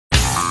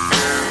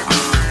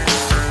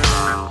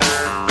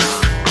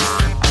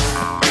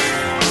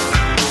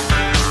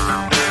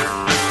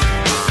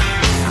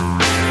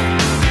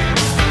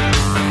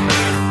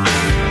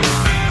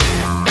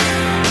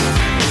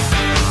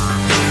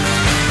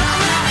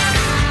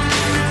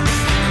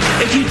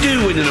if you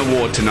do win an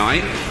award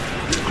tonight,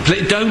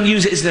 don't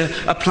use it as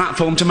a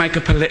platform to make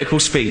a political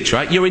speech,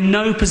 right? You're in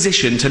no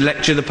position to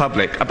lecture the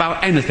public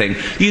about anything.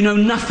 You know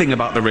nothing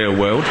about the real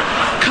world.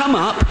 Come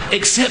up,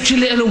 accept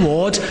your little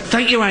award,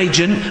 thank your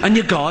agent and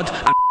your God,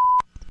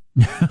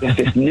 and there's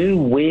this new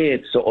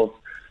weird sort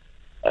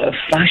of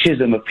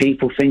fascism of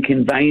people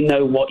thinking they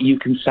know what you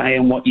can say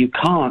and what you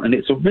can't. And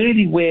it's a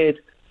really weird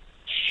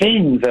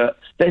thing that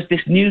there's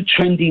this new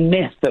trendy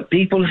myth that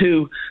people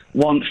who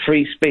want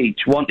free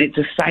speech want it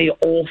to say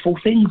awful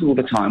things all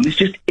the time. This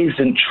just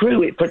isn't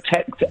true. It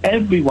protects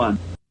everyone.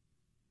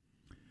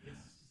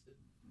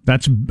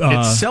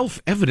 It's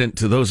self-evident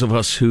to those of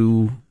us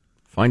who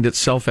find it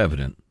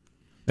self-evident.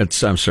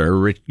 I'm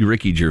sorry,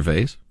 Ricky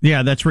Gervais.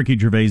 Yeah, that's Ricky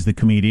Gervais, the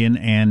comedian.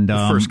 And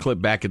the first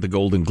clip back at the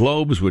Golden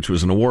Globes, which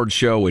was an award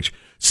show, which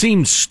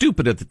seemed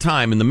stupid at the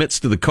time in the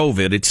midst of the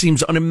COVID. It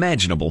seems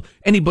unimaginable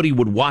anybody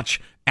would watch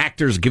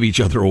actors give each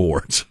other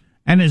awards.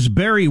 And as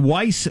Barry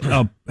Weiss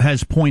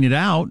has pointed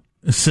out,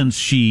 since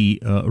she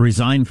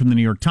resigned from the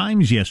New York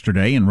Times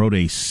yesterday and wrote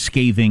a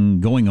scathing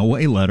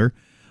going-away letter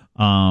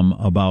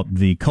about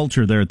the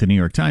culture there at the New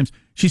York Times,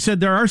 she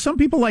said there are some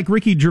people like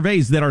Ricky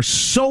Gervais that are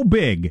so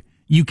big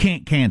you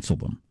can't cancel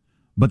them,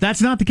 but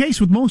that's not the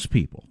case with most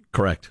people.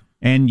 Correct.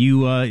 And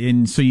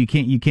so you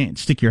can't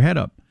stick your head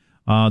up.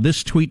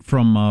 This tweet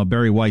from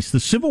Barry Weiss: the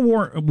civil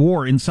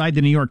war inside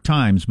the New York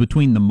Times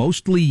between the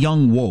mostly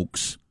young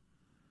wokes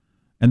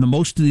and the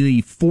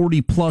mostly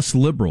 40-plus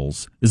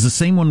liberals is the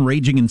same one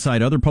raging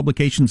inside other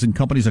publications and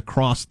companies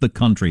across the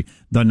country.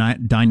 The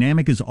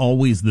dynamic is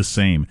always the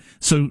same.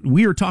 So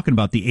we are talking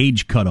about the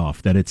age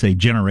cutoff, that it's a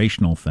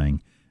generational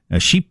thing.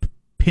 She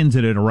pins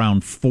it at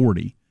around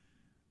 40.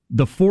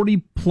 The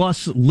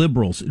 40-plus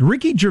liberals.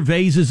 Ricky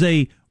Gervais is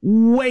a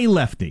way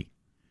lefty.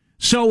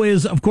 So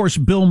is, of course,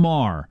 Bill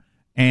Maher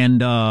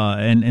and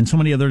so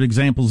many other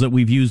examples that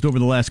we've used over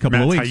the last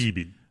couple of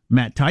weeks.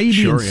 Matt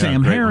Taibbi and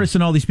Sam Harris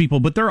and all these people,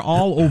 but they're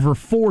all over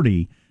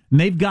 40, and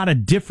they've got a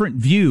different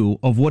view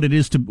of what it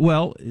is to,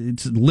 well,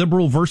 it's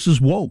liberal versus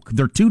woke.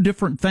 They're two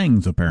different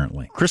things,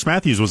 apparently. Chris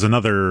Matthews was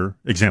another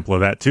example of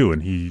that, too,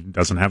 and he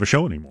doesn't have a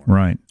show anymore.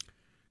 Right.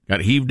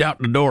 Got heaved out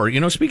the door. You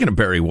know, speaking of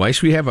Barry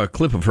Weiss, we have a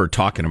clip of her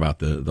talking about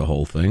the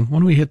whole thing. Why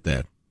don't we hit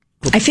that?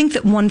 I think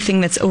that one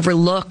thing that's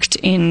overlooked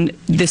in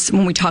this,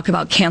 when we talk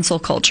about cancel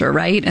culture,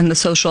 right, and the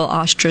social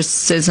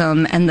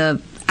ostracism and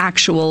the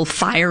actual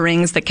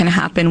firings that can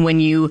happen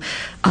when you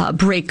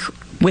break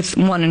with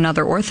one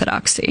another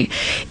orthodoxy,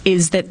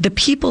 is that the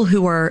people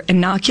who are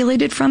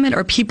inoculated from it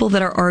are people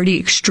that are already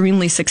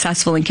extremely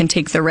successful and can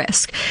take the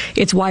risk.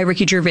 It's why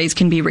Ricky Gervais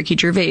can be Ricky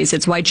Gervais.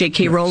 It's why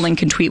J.K. Rowling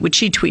can tweet what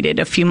she tweeted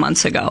a few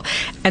months ago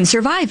and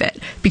survive it,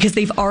 because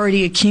they've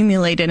already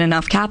accumulated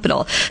enough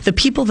capital. The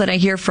people that I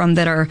hear from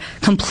that are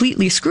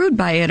completely screwed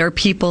by it are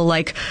people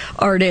like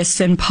artists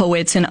and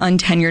poets and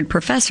untenured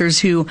professors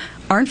who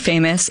aren't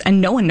famous and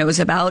no one knows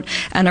about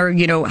and are,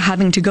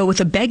 having to go with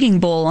a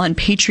begging bowl on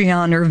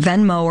Patreon or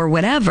Venmo or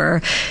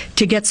whatever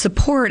to get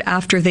support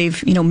after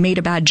they've, made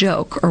a bad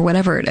joke or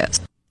whatever it is.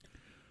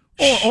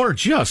 Or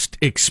just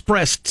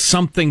expressed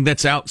something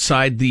that's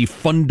outside the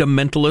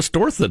fundamentalist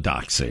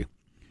orthodoxy.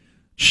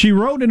 She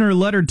wrote in her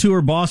letter to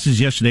her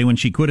bosses yesterday when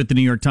she quit at the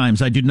New York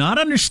Times, "I do not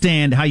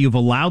understand how you've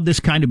allowed this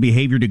kind of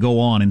behavior to go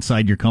on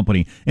inside your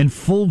company in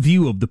full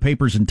view of the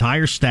paper's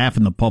entire staff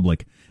and the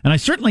public. And I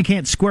certainly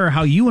can't square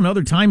how you and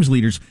other Times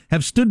leaders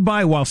have stood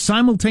by while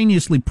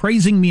simultaneously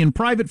praising me in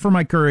private for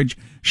my courage.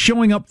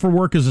 Showing up for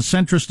work as a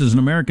centrist as an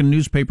American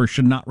newspaper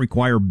should not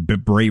require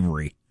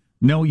bravery."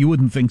 No, you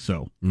wouldn't think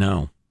so.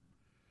 No.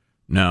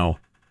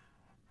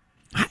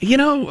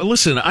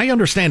 Listen, I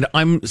understand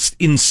I'm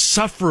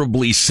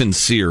insufferably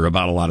sincere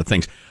about a lot of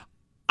things.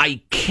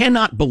 I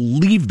cannot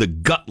believe the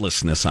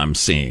gutlessness I'm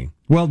seeing.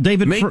 Well,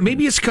 David,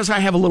 maybe it's because I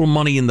have a little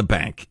money in the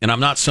bank, and I'm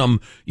not some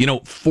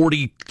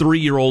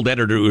 43-year-old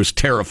editor who is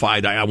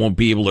terrified I won't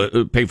be able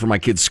to pay for my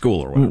kid's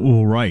school or whatever.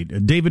 Well,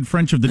 right. David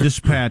French of the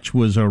Dispatch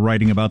was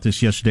writing about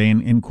this yesterday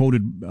and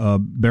quoted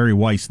Barry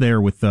Weiss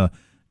there with her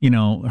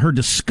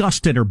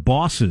disgust at her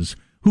bosses,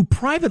 who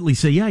privately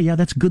say, yeah,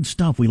 that's good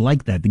stuff. We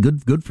like that.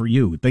 Good for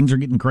you. Things are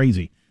getting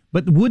crazy.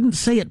 But wouldn't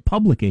say it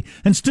publicly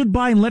and stood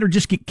by and let her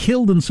just get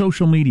killed in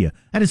social media.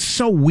 That is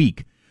so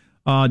weak.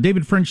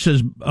 David French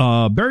says,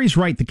 Barry's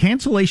right. The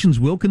cancellations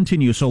will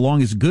continue so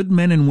long as good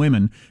men and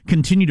women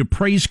continue to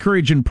praise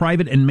courage in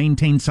private and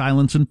maintain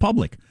silence in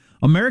public.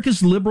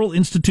 America's liberal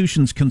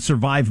institutions can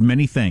survive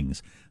many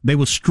things. They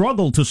will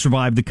struggle to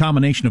survive the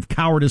combination of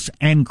cowardice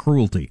and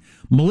cruelty.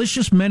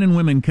 Malicious men and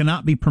women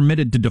cannot be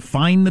permitted to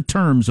define the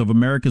terms of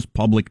America's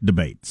public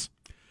debates.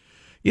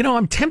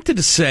 I'm tempted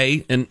to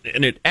say, and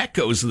it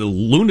echoes the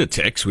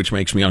lunatics, which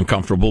makes me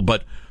uncomfortable,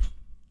 but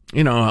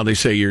how they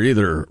say you're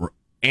either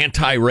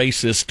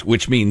anti-racist,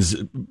 which means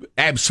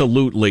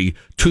absolutely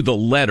to the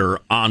letter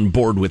on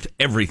board with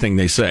everything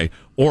they say,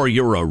 or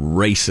you're a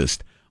racist.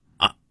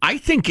 I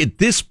think at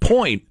this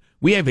point,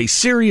 we have a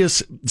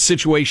serious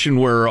situation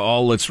where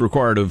all that's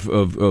required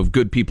of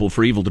good people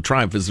for evil to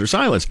triumph is their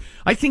silence.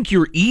 I think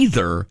you're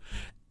either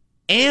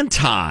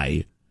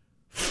anti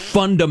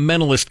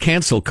fundamentalist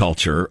cancel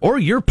culture, or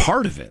you're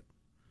part of it.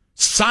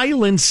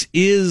 Silence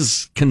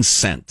is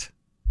consent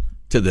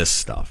to this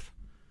stuff.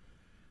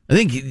 I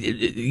think,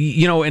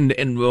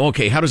 and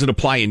okay, how does it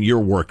apply in your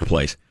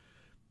workplace?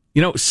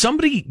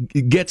 Somebody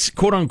gets,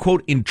 quote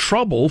unquote, in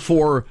trouble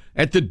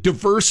at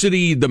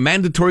the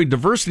mandatory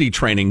diversity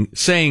training,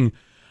 saying,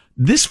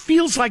 this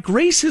feels like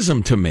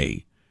racism to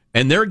me,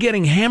 and they're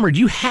getting hammered.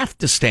 You have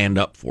to stand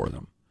up for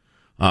them.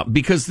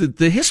 Because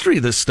the history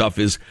of this stuff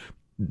is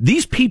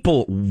these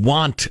people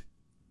want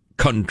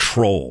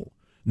control.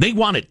 They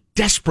want it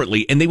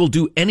desperately, and they will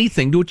do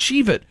anything to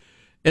achieve it.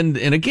 And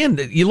again,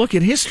 you look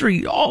at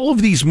history, all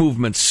of these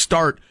movements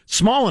start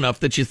small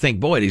enough that you think,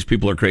 boy, these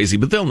people are crazy,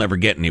 but they'll never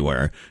get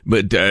anywhere.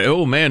 But,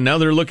 oh man, now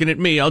they're looking at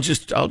me. I'll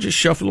just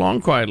shuffle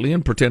along quietly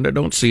and pretend I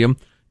don't see them.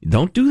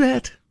 Don't do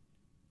that.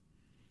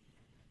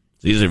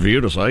 It's easy for you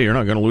to say you're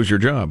not going to lose your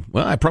job.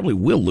 Well, I probably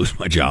will lose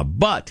my job,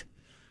 but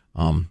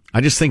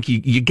I just think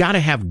you got to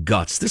have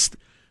guts.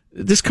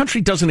 This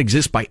country doesn't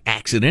exist by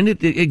accident.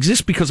 It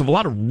exists because of a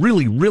lot of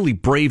really, really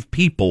brave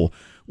people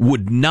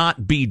would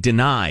not be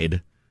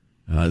denied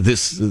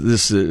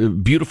this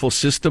beautiful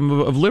system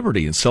of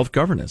liberty and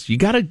self-governance. You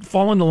got to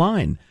fall in the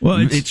line. Well,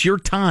 it's your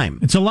time.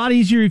 It's a lot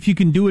easier if you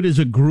can do it as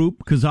a group,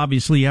 because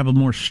obviously you have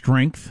more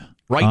strength.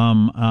 Right.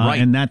 Right.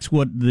 And that's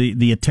what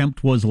the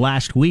attempt was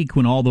last week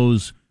when all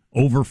those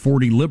over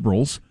 40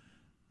 liberals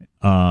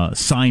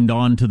signed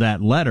on to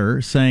that letter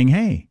saying,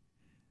 hey,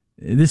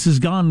 this has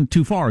gone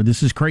too far.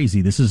 This is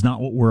crazy. This is not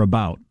what we're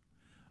about.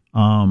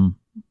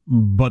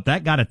 But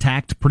that got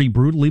attacked pretty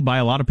brutally by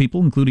a lot of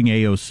people, including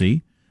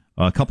AOC.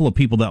 A couple of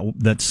people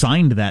that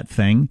signed that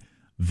thing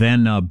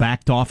then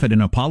backed off it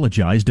and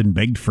apologized and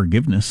begged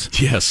forgiveness.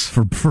 Yes,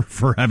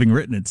 for having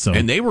written it. So,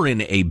 and they were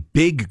in a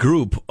big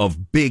group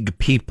of big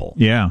people.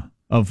 Yeah,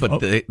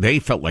 they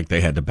felt like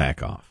they had to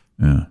back off.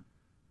 Yeah,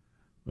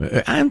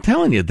 I'm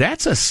telling you,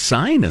 that's a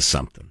sign of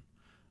something.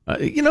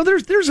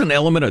 There's an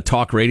element of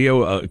talk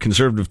radio,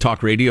 conservative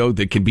talk radio,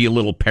 that can be a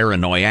little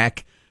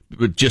paranoiac,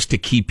 just to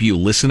keep you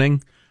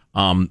listening.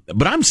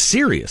 But I'm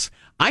serious.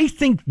 I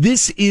think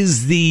this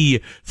is the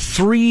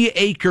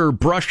 3-acre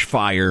brush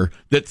fire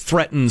that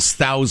threatens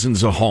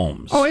thousands of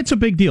homes. Oh, it's a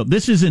big deal.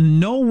 This is in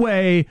no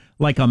way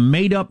like a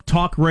made-up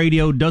talk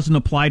radio, doesn't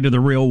apply to the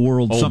real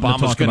world.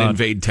 Obama's going to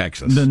invade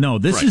Texas. No,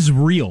 this is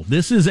real.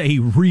 This is a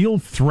real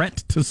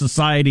threat to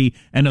society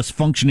and us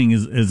functioning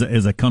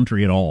as a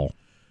country at all.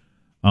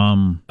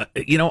 On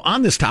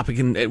this topic,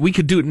 and we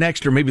could do it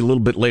next or maybe a little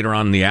bit later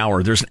on in the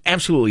hour, there's an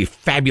absolutely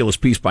fabulous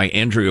piece by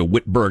Andrea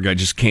Whitberg I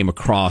just came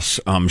across.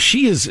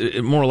 She is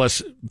more or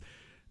less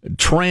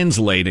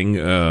translating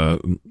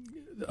an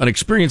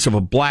experience of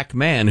a black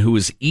man who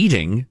was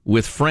eating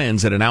with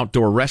friends at an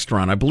outdoor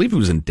restaurant. I believe it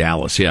was in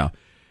Dallas, yeah.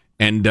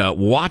 And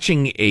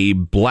watching a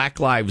Black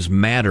Lives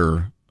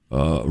Matter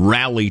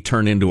rally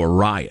turn into a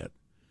riot.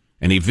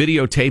 And he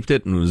videotaped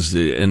it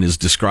and is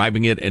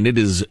describing it, and it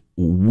is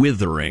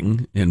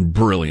withering and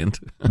brilliant.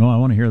 Oh, I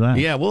want to hear that.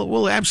 Yeah,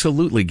 we'll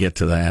absolutely get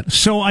to that.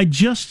 So I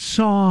just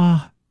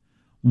saw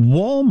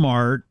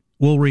Walmart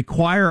will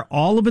require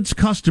all of its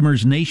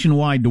customers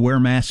nationwide to wear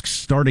masks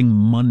starting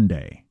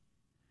Monday.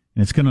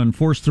 And it's going to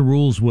enforce the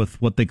rules with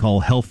what they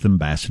call health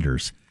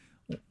ambassadors.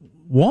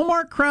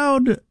 Walmart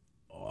crowd,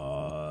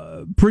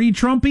 pretty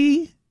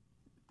Trumpy,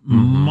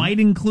 might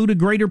include a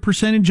greater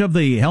percentage of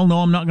the hell no,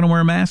 I'm not going to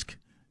wear a mask.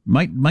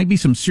 Might be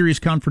some serious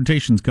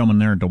confrontations coming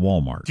there into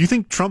Walmart. Do you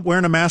think Trump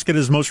wearing a mask at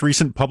his most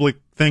recent public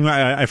thing?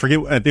 I forget.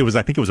 I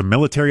think it was a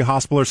military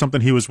hospital or something.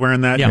 He was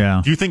wearing that.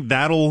 Yeah. Do you think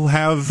that'll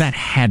have that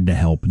had to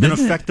help an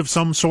effect of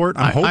some sort?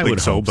 I'm hoping I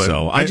would so. Hope but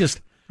so.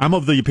 I'm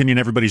of the opinion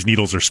everybody's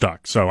needles are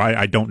stuck. So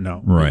I don't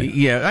know. Right.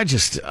 Yeah.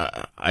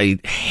 I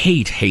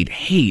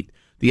hate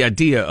the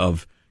idea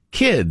of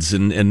kids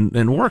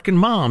and working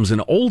moms and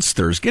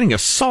oldsters getting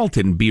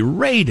assaulted and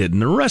berated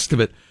and the rest of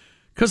it.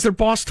 Because their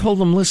boss told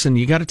them, listen,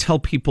 you got to tell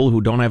people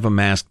who don't have a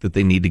mask that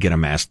they need to get a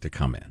mask to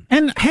come in.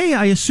 And, hey,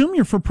 I assume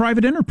you're for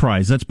private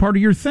enterprise. That's part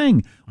of your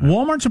thing. Right.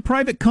 Walmart's a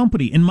private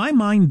company. In my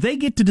mind, they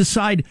get to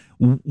decide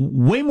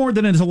way more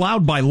than is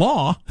allowed by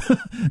law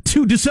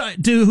to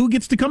decide who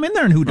gets to come in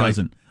there and who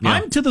doesn't. Yeah.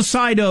 I'm to the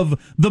side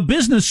of the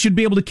business should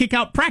be able to kick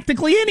out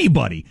practically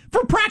anybody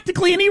for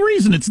practically any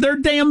reason. It's their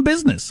damn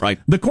business. Right.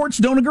 The courts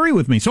don't agree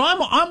with me. So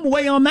I'm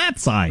way on that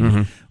side.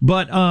 Mm-hmm.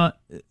 But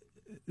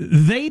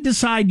they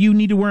decide you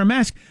need to wear a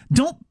mask.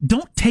 Don't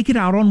take it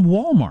out on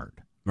Walmart.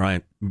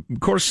 Right. Of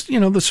course,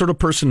 the sort of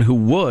person who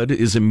would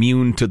is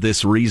immune to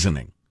this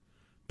reasoning.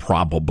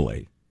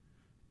 Probably.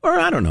 Or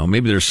I don't know,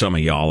 maybe there's some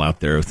of y'all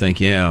out there who think,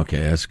 yeah,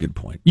 okay, that's a good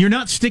point. You're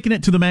not sticking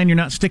it to the man, you're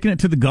not sticking it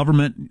to the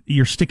government,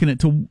 you're sticking it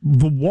to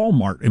the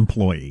Walmart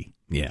employee.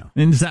 Yeah.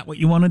 And is that what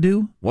you want to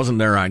do? Wasn't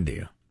their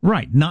idea.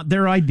 Right, not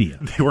their idea.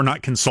 They were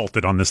not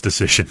consulted on this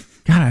decision.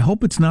 God, I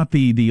hope it's not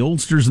the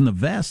oldsters and the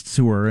vests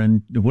who are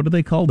in, what are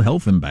they called?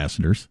 Health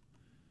ambassadors.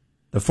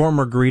 The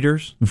former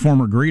greeters? The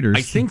former greeters.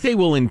 I think they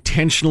will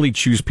intentionally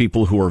choose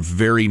people who are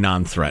very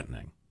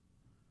non-threatening.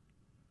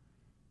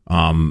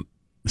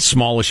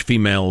 Smallish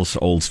females,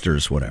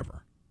 oldsters,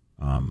 whatever.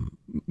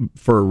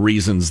 for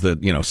reasons that,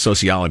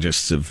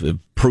 sociologists have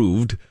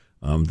proved,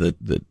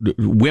 that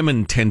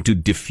women tend to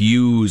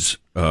diffuse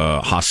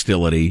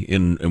hostility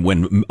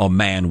when a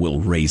man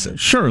will raise it.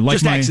 Sure, like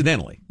just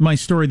accidentally. My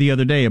story the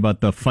other day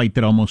about the fight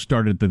that almost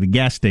started at the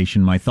gas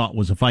station. My thought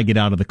was, if I get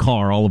out of the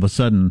car, all of a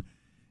sudden,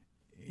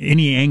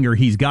 any anger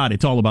he's got,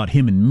 it's all about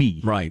him and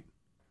me. Right.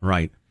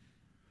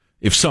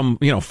 If some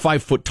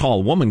 5 foot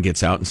tall woman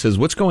gets out and says,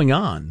 "What's going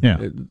on?"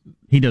 Yeah,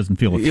 he doesn't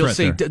feel a threat. He'll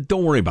say, there.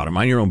 "Don't worry about it.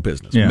 Mind your own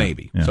business." Yeah,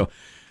 Maybe. yeah. So,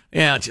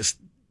 just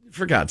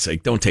for God's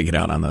sake, don't take it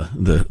out on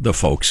the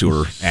folks who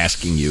are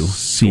asking you.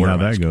 See how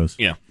that goes.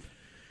 Yeah.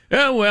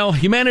 Oh, well,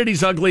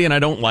 humanity's ugly, and I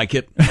don't like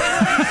it.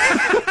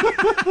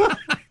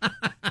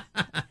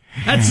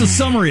 That's the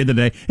summary of the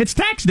day. It's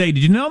tax day.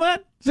 Did you know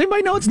that? Does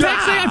anybody know it's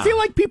tax day? I feel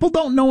like people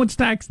don't know it's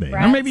tax day.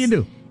 Or maybe you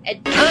do.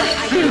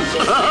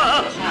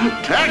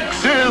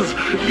 Taxes!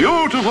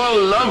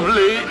 Beautiful,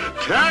 lovely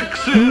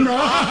taxes!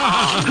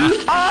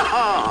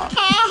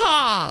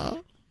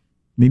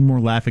 Need more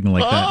laughing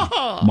like that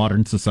in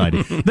modern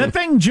society. The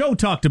thing Joe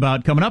talked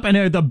about coming up,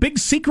 and the big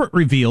secret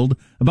revealed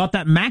about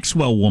that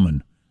Maxwell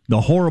woman, the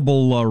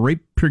horrible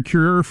rape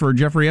procurer for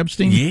Jeffrey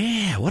Epstein.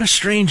 Yeah, what a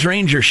strange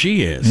ranger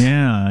she is.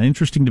 Yeah,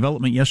 interesting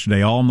development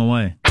yesterday, all on the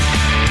way.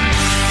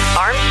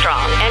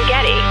 Armstrong and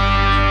Getty.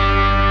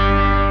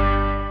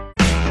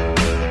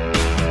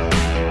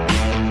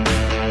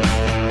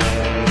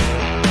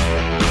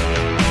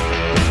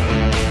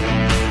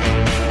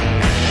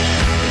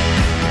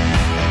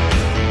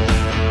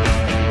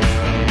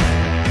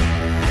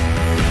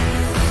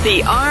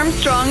 The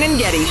Armstrong and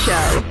Getty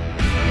Show.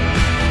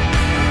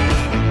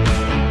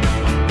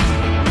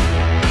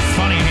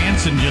 Funny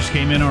Hansen just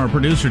came in, our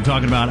producer,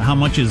 talking about how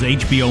much his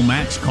HBO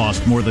Max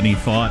cost more than he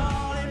thought.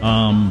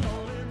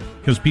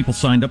 Because people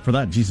signed up for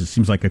that. Jesus,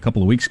 seems like a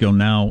couple of weeks ago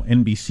now.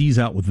 NBC's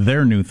out with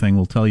their new thing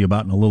we'll tell you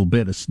about in a little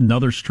bit. It's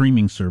another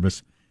streaming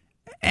service.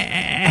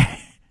 You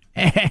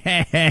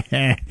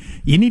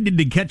needed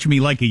to catch me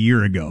like a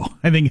year ago.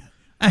 I think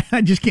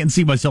I just can't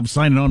see myself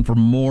signing on for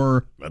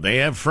more. But they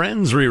have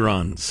Friends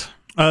reruns.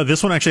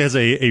 This one actually has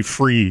a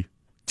free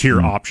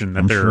tier option. That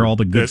I'm sure all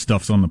the good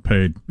stuff's on the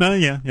paid.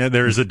 Yeah.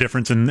 There's a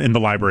difference in the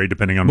library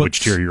depending on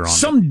which tier you're on.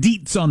 Some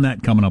deets on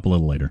that coming up a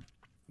little later.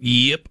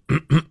 Yep.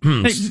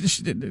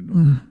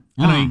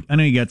 I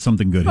know you got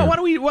something good here.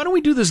 Why don't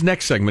we do this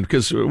next segment,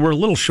 because we're a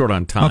little short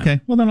on time. Okay,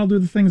 well then I'll do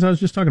the things I was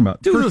just talking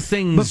about. The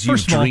things you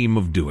dream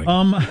of doing.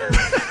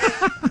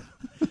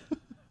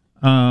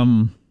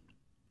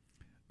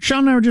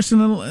 Sean and I were just in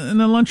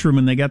the lunchroom,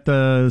 and they got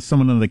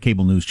someone of the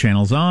cable news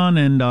channels on,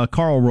 and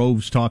Karl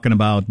Rove's talking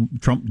about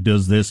Trump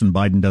does this and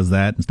Biden does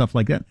that and stuff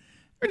like that.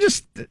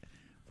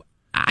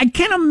 I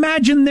can't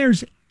imagine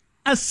there's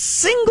a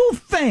single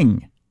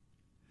thing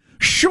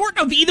short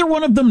of either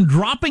one of them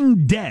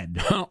dropping dead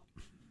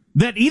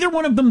that either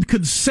one of them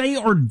could say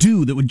or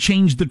do that would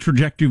change the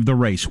trajectory of the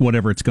race,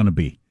 whatever it's going to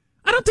be.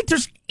 I don't think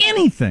there's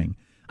anything.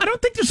 I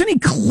don't think there's any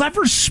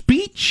clever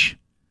speech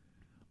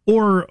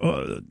or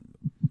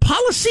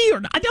policy,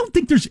 or I don't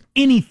think there's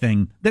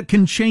anything that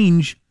can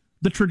change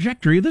the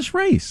trajectory of this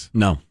race.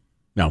 No.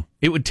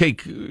 It would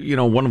take,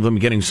 one of them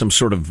getting some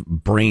sort of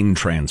brain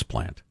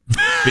transplant,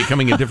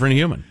 becoming a different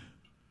human.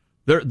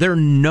 They're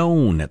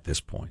known at this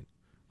point.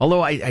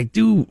 Although I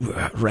do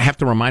have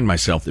to remind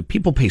myself that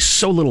people pay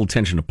so little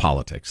attention to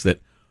politics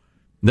that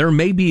there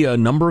may be a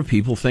number of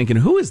people thinking,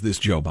 who is this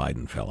Joe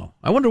Biden fellow?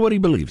 I wonder what he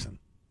believes in.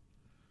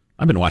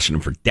 I've been watching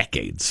him for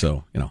decades,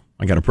 so,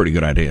 I got a pretty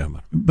good idea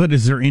about it. But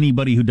is there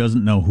anybody who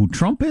doesn't know who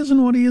Trump is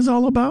and what he is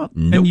all about?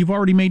 Nope. And you've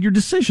already made your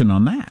decision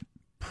on that.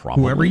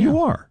 Probably. Whoever you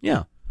are.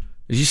 Yeah.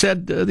 As you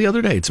said the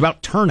other day, it's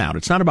about turnout.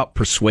 It's not about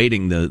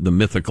persuading the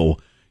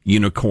mythical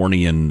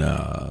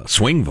unicornian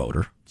swing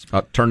voter. It's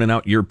about turning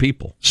out your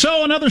people.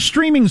 So another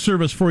streaming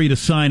service for you to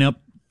sign up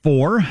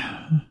for,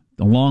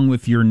 along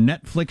with your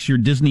Netflix, your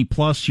Disney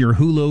Plus, your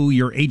Hulu,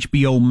 your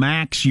HBO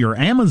Max, your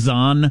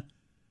Amazon.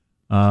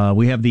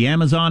 We have the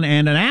Amazon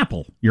and an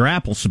Apple, your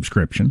Apple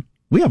subscription.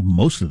 We have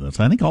most of those.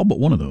 I think all but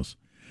one of those.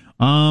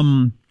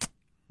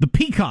 The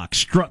Peacock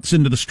struts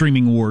into the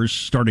streaming wars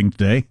starting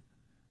today.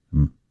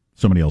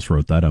 Somebody else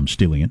wrote that. I'm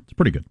stealing it. It's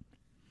pretty good.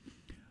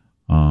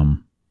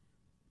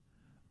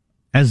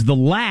 As the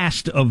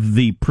last of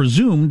the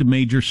presumed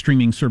major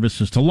streaming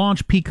services to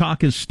launch,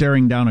 Peacock is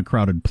staring down a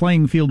crowded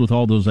playing field with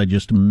all those I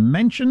just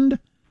mentioned.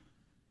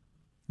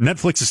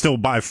 Netflix is still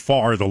by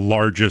far the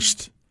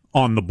largest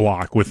on the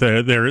block with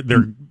their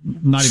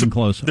not even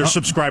close. Their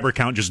subscriber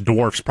count just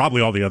dwarfs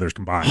probably all the others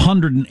combined.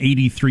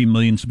 183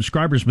 million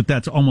subscribers, but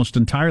that's almost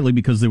entirely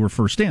because they were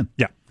first in.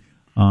 Yeah.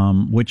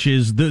 Which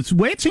is the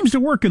way it seems to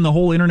work in the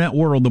whole internet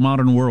world, the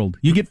modern world.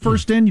 You get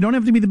first in, you don't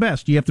have to be the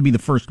best. You have to be the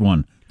first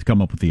one to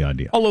come up with the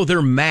idea. Although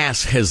their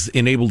mass has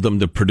enabled them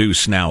to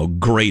produce now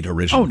great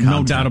original content.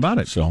 No doubt about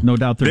it. So no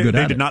doubt they're good at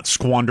it. They did not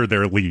squander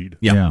their lead.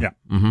 Yeah.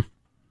 Mm-hmm.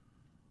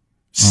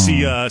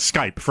 See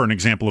Skype for an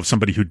example of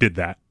somebody who did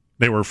that.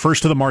 They were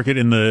first to the market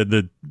in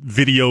the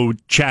video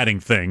chatting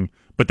thing,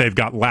 but they've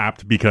got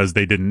lapped because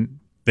they didn't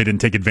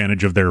take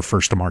advantage of their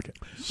first to market.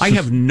 I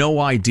have no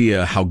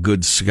idea how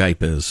good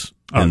Skype is.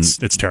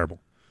 It's terrible.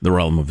 the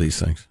realm of these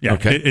things. Yeah,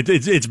 okay.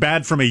 It's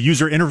bad from a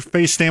user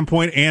interface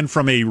standpoint and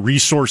from a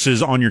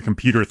resources on your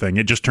computer thing.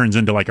 It just turns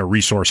into like a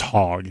resource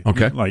hog.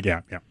 Okay. Like,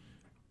 yeah.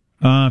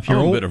 If you're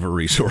I'm a old, bit of a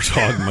resource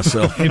hog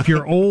myself. if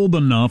you're old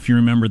enough, you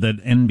remember that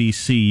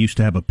NBC used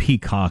to have a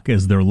peacock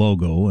as their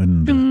logo,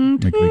 and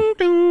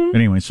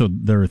anyway, so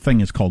their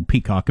thing is called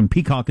Peacock, and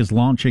Peacock is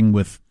launching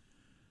with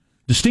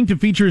distinctive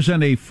features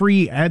and a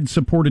free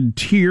ad-supported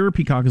tier.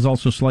 Peacock is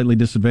also slightly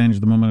disadvantaged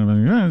at the moment.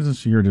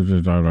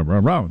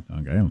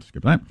 Okay, let's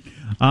skip that.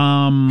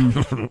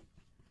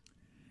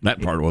 That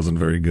part wasn't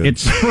very good.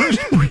 Its first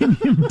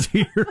premium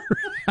tier.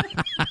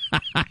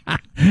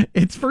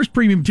 Its first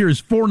premium tier is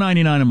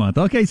 $4.99 a month.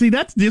 Okay, see,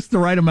 that's just the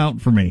right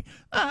amount for me.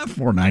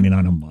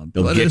 $4.99 a month.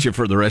 It'll get you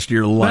for the rest of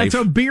your life.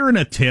 That's a beer and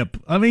a tip.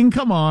 I mean,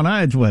 come on.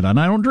 I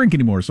don't drink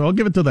anymore, so I'll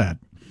give it to that.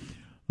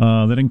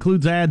 That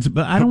includes ads,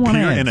 but I don't want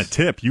ads. Beer and a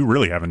tip. You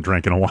really haven't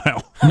drank in a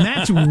while. And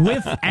that's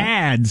with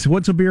ads.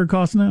 What's a beer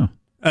cost now?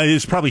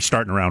 It's probably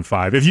starting around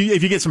 $5. If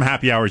you get some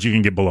happy hours, you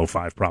can get below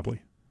 $5 probably.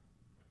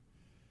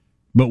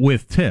 But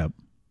with tip.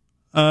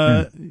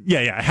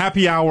 Yeah.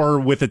 Happy hour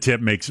with a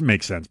tip makes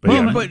sense.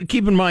 But but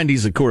keep in mind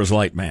he's a Coors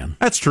Light man.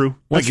 That's true.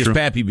 Like his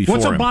pappy before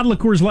What's a him. bottle of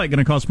Coors Light going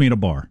to cost me at a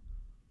bar?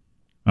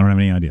 I don't have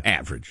any idea.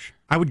 Average.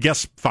 I would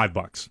guess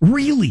 $5.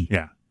 Really?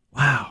 Yeah.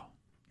 Wow.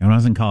 When I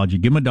was in college, you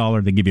give them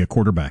 $1, they give you a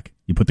quarter back.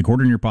 You put the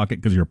quarter in your pocket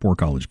because you're a poor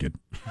college kid.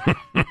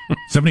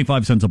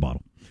 75 cents a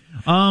bottle.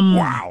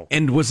 Wow.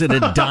 And was it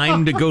a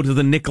dime to go to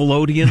the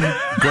Nickelodeon,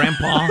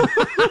 Grandpa?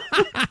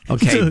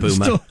 Okay,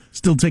 Boomer.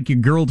 Still take your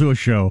girl to a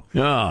show.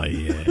 Oh,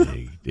 yeah.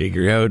 Take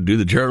her out, do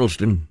the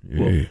Charleston.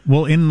 Yeah.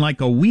 Well, in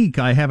like a week,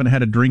 I haven't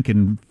had a drink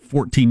in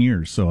 14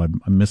 years, so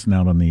I'm missing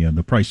out on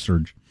the price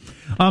surge.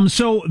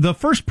 So the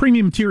first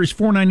premium tier is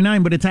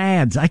 $4.99, but it's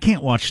ads. I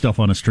can't watch stuff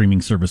on a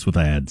streaming service with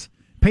ads.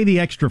 Pay the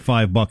extra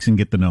 $5 and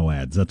get the no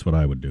ads. That's what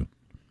I would do.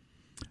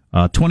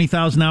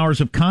 20,000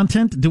 hours of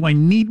content. Do I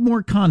need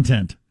more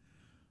content?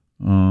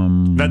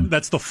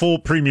 That's the full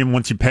premium.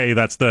 Once you pay,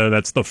 that's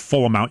the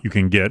full amount you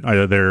can get.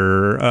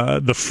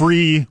 The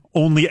free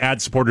only ad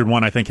supported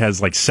one I think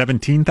has like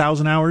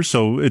 17,000 hours.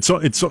 So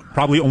it's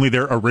probably only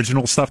their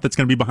original stuff that's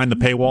going to be behind the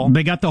paywall.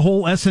 They got the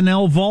whole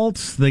SNL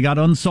vault. They got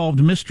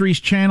Unsolved Mysteries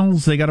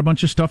channels. They got a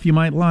bunch of stuff you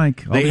might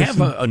like. They have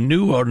an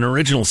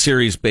original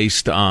series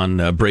based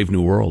on Brave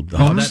New World. The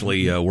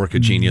Huxley work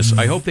of genius.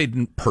 I hope they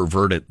didn't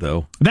pervert it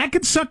though. That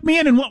could suck me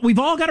in, and what we've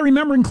all got to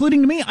remember,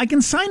 including me, I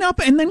can sign up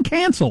and then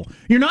cancel.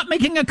 You're not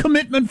making a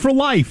commitment for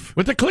life.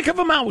 With the click of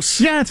a mouse.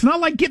 Yeah, it's not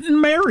like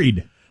getting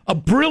married. A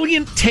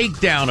brilliant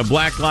takedown of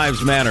Black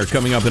Lives Matter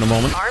coming up in a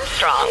moment.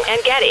 Armstrong and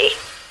Getty.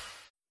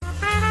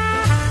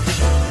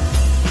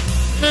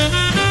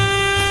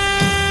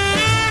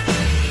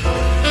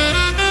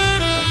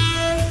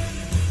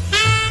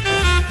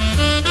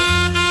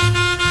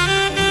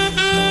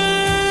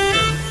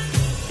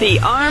 The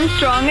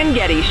Armstrong and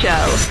Getty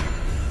Show.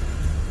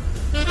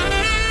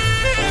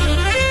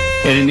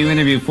 In a new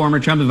interview, former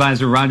Trump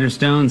advisor Roger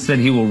Stone said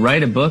he will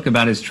write a book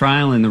about his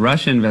trial in the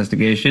Russia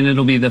investigation.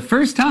 It'll be the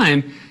first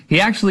time he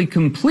actually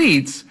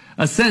completes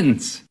a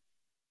sentence.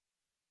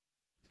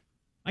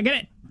 I get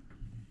it.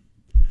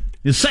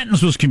 His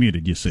sentence was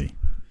commuted, you see.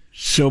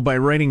 So by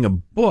writing a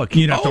book,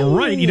 you'd have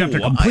to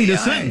complete a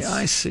sentence.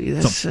 I see.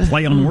 It's a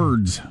play on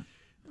words.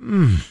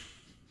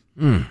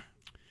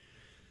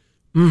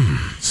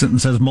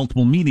 Sentence has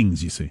multiple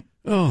meanings, you see.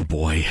 Oh,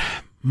 boy.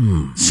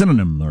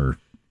 Synonym, or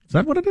is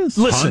that what it is?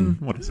 Listen.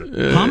 What is it?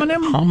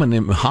 Homonym?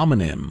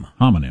 Homonym.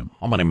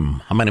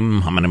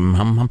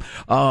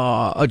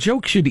 A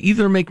joke should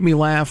either make me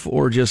laugh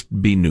or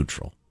just be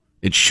neutral.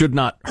 It should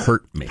not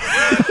hurt me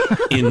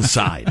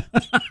inside.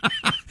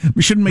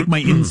 We shouldn't make my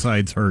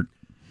insides hurt.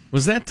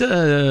 Was that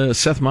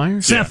Seth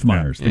Meyers? Seth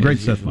Meyers, the great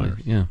Seth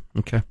Meyers. Yeah,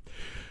 okay.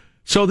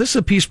 So this is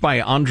a piece by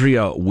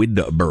Andrea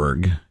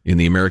Widberg in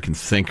the American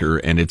Thinker,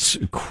 and it's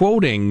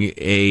quoting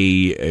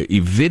a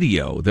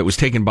video that was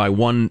taken by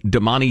one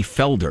Damani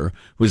Felder,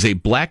 who is a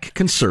black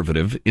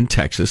conservative in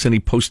Texas, and he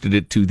posted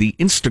it to the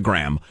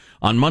Instagram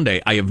on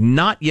Monday. I have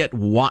not yet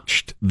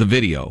watched the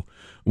video.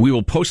 We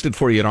will post it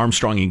for you at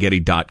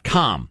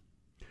ArmstrongandGetty.com.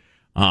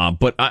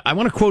 But I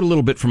want to quote a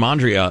little bit from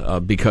Andrea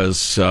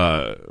because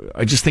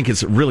I just think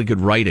it's really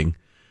good writing.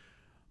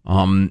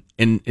 And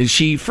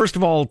she, first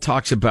of all,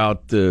 talks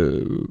about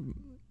some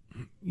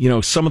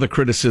of the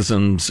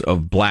criticisms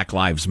of Black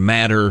Lives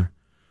Matter,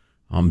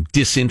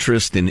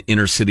 disinterest in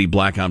inner city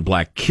black on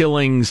black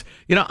killings.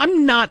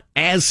 I'm not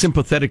as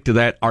sympathetic to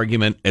that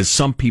argument as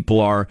some people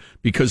are,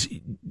 because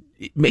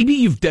maybe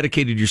you've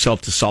dedicated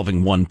yourself to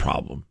solving one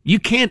problem.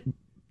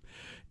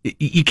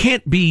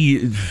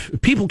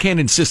 People can't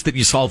insist that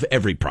you solve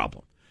every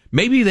problem.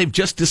 Maybe they've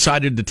just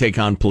decided to take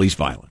on police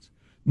violence.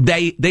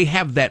 They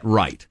have that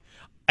right.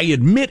 I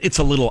admit it's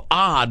a little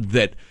odd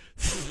that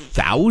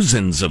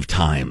thousands of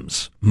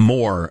times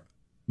more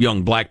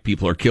young black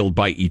people are killed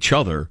by each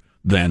other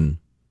than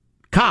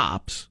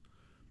cops,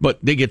 but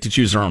they get to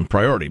choose their own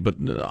priority. But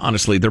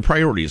honestly, their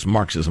priority is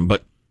Marxism.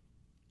 But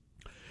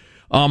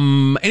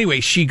Anyway,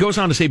 she goes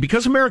on to say,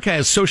 because America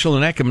has social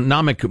and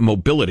economic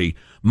mobility,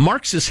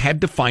 Marxists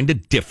had to find a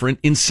different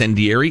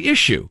incendiary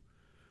issue,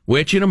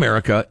 which in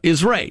America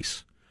is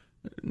race.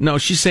 No,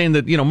 she's saying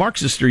that,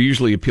 Marxists are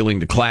usually appealing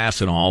to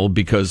class and all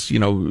because,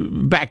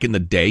 back in the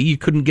day, you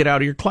couldn't get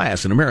out of your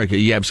class. In America,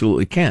 you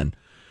absolutely can.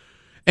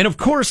 And of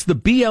course, the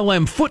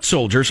BLM foot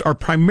soldiers are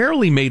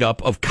primarily made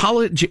up of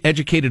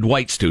college-educated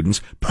white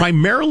students,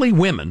 primarily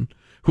women,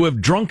 who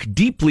have drunk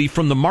deeply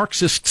from the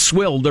Marxist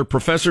swill their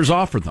professors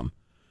offer them.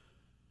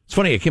 It's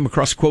funny, I came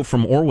across a quote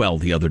from Orwell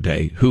the other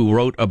day, who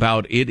wrote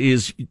about it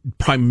is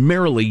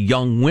primarily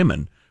young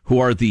women who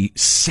are the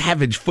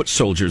savage foot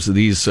soldiers of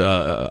these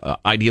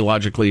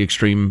ideologically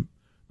extreme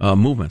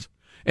movements.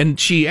 And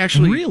she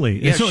actually...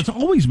 Really? Yeah, so it's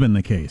always been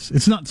the case.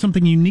 It's not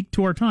something unique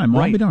to our time.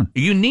 Right. I'll be darned.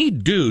 You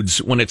need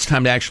dudes when it's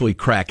time to actually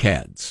crack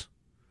heads.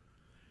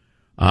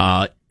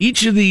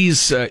 Each of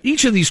these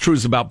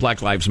truths about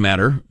Black Lives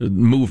Matter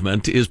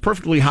movement is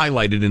perfectly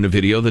highlighted in a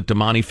video that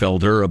Damani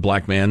Felder, a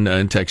black man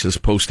in Texas,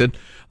 posted.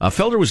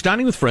 Felder was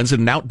dining with friends at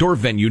an outdoor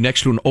venue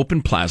next to an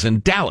open plaza in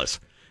Dallas.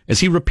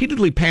 As he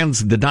repeatedly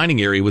pans the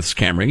dining area with his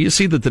camera, you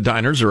see that the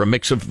diners are a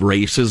mix of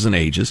races and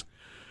ages.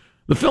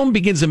 The film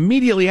begins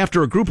immediately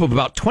after a group of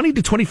about 20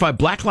 to 25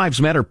 Black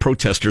Lives Matter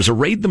protesters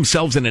arrayed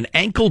themselves in an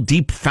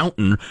ankle-deep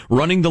fountain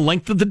running the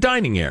length of the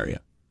dining area.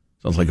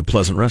 Sounds like a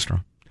pleasant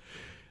restaurant.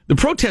 The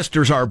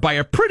protesters are, by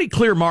a pretty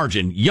clear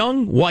margin,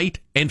 young, white,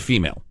 and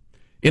female.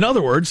 In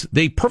other words,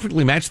 they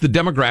perfectly match the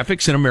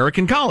demographics in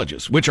American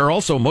colleges, which are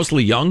also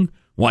mostly young,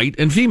 white,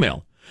 and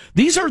female.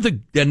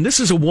 And this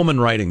is a woman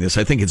writing this,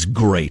 I think it's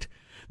great.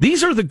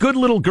 These are the good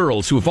little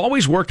girls who have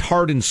always worked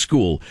hard in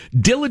school,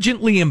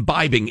 diligently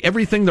imbibing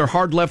everything their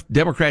hard-left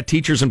Democrat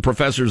teachers and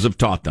professors have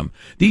taught them.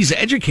 These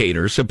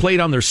educators have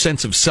played on their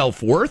sense of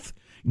self-worth,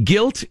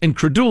 guilt, and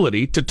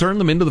credulity to turn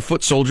them into the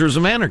foot soldiers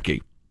of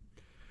anarchy.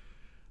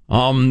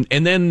 And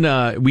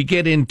then we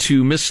get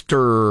into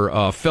Mr.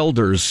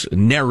 Felder's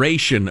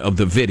narration of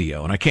the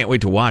video, and I can't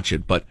wait to watch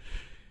it, but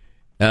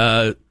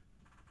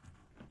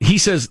he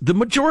says, the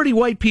majority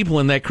white people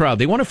in that crowd,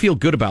 they want to feel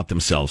good about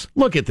themselves.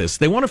 Look at this.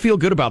 They want to feel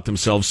good about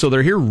themselves, so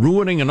they're here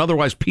ruining an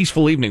otherwise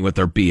peaceful evening with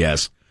their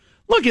BS.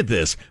 Look at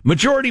this.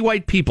 Majority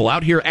white people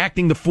out here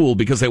acting the fool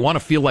because they want to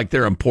feel like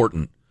they're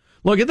important.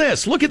 Look at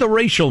this. Look at the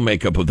racial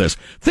makeup of this.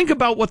 Think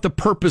about what the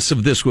purpose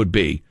of this would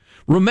be.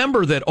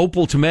 Remember that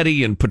Opal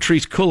Tometi and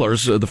Patrisse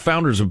Cullors, the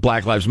founders of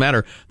Black Lives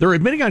Matter, they're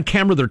admitting on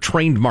camera they're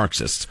trained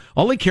Marxists.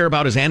 All they care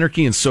about is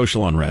anarchy and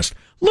social unrest.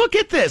 Look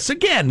at this.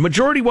 Again,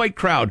 majority white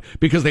crowd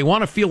because they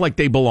want to feel like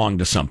they belong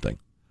to something.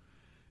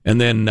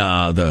 And then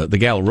the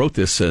gal who wrote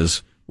this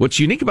says, what's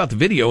unique about the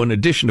video, in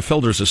addition to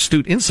Felder's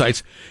astute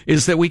insights,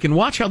 is that we can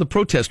watch how the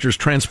protesters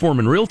transform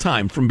in real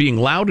time from being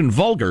loud and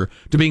vulgar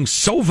to being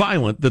so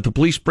violent that the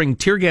police bring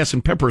tear gas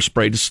and pepper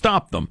spray to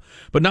stop them,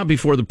 but not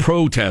before the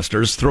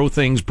protesters throw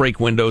things, break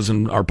windows,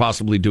 and are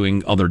possibly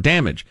doing other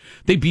damage.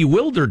 They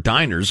bewilder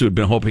diners who had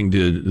been hoping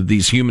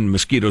these human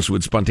mosquitoes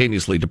would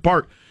spontaneously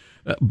depart.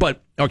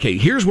 But, okay,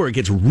 here's where it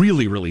gets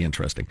really, really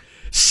interesting.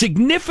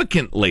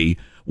 Significantly,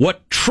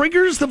 what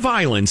triggers the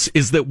violence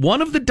is that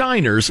one of the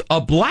diners,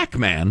 a black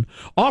man,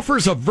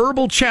 offers a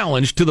verbal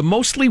challenge to the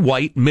mostly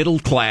white,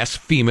 middle-class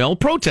female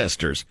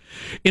protesters.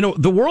 In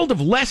the world of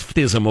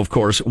leftism, of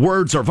course,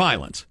 words are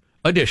violence.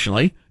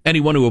 Additionally,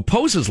 anyone who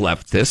opposes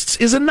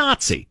leftists is a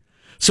Nazi.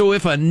 So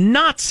if a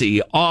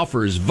Nazi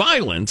offers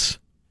violence,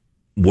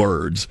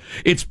 words,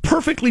 it's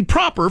perfectly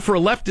proper for a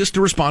leftist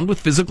to respond with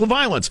physical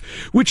violence,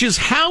 which is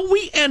how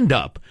we end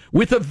up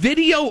with a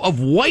video of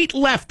white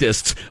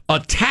leftists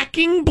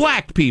attacking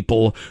black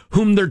people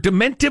whom their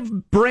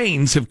dementive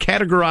brains have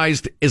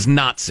categorized as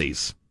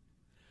Nazis.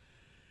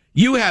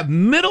 You have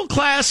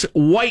middle-class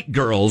white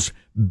girls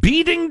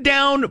beating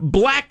down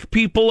black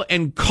people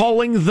and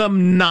calling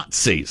them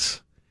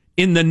Nazis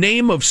in the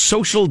name of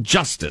social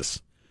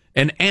justice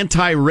and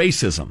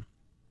anti-racism.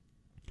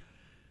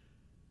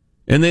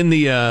 And then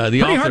the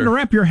pretty author, hard to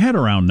wrap your head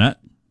around that.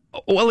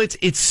 Well,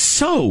 it's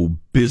so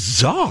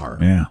bizarre.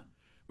 Yeah.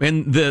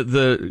 And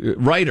the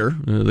writer,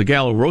 the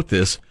gal who wrote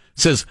this,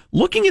 says,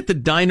 looking at the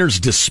diner's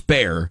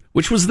despair,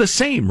 which was the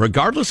same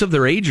regardless of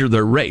their age or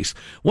their race,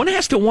 one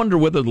has to wonder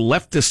whether the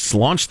leftists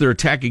launched their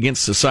attack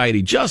against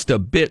society just a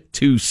bit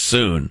too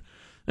soon.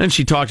 And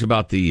she talks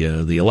about the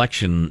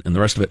election and the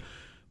rest of it.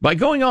 By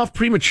going off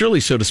prematurely,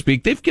 so to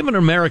speak, they've given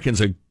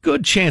Americans a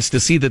good chance to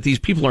see that these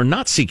people are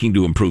not seeking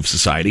to improve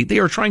society. They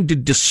are trying to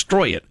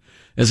destroy it.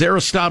 As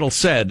Aristotle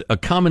said, a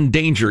common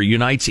danger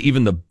unites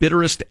even the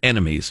bitterest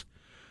enemies.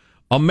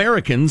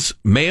 Americans,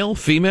 male,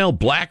 female,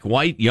 black,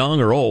 white, young,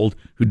 or old,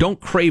 who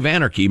don't crave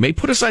anarchy may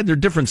put aside their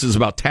differences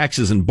about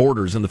taxes and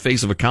borders in the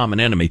face of a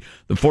common enemy,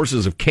 the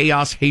forces of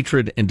chaos,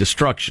 hatred, and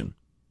destruction.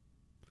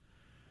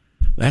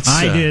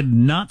 I did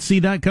not see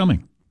that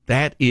coming.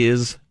 That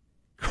is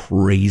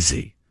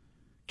crazy.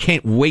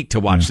 Can't wait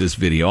to watch this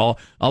video.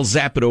 I'll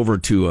zap it over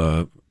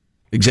to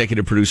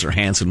executive producer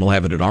Hanson. We'll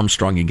have it at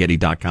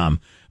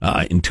ArmstrongandGetty.com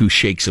in 2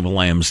 shakes of a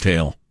lamb's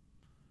tail.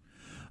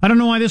 I don't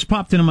know why this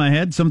popped into my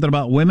head, something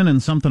about women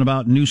and something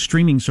about new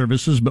streaming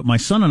services, but my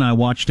son and I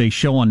watched a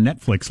show on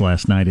Netflix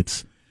last night.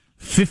 It's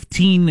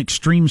 15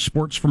 extreme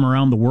sports from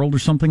around the world or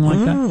something like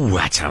that. Ooh,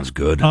 that sounds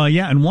good.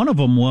 Yeah, and one of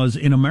them was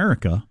in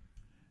America,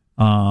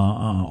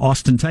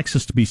 Austin,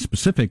 Texas to be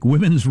specific,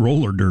 women's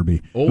roller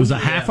derby. It was a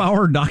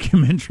half-hour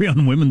documentary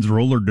on women's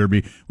roller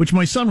derby, which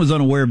my son was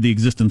unaware of the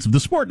existence of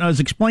the sport, and I was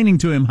explaining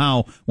to him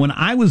how when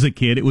I was a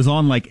kid, it was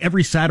on like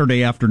every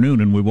Saturday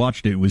afternoon, and we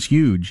watched it. It was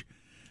huge.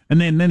 And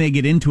then they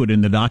get into it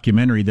in the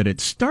documentary that it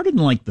started in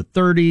like the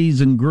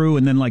 30s and grew,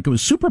 and then like it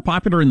was super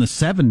popular in the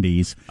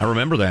 70s. I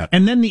remember that.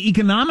 And then the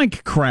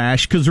economic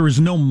crash, because there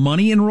was no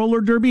money in roller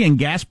derby and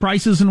gas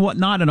prices and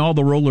whatnot, and all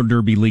the roller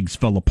derby leagues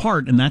fell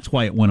apart, and that's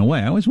why it went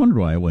away. I always wondered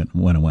why it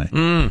went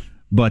away.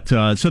 But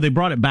so they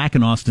brought it back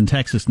in Austin,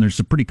 Texas, and there's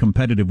a pretty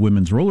competitive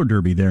women's roller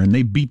derby there, and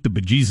they beat the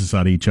bejesus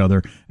out of each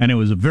other, and it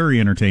was very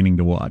entertaining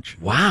to watch.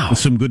 Wow. With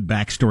some good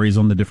backstories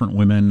on the different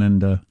women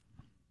and...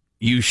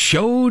 You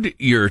showed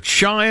your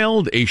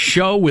child a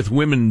show with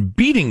women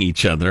beating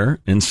each other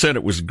and said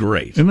it was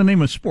great. In the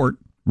name of sport,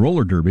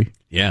 roller derby.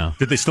 Yeah.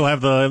 Did they still have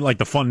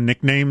the fun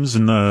nicknames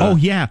and the? Oh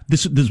yeah,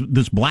 this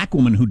black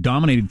woman who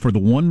dominated for the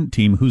one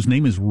team whose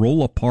name is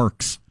Rolla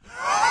Parks.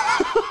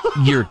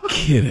 You're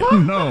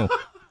kidding. No.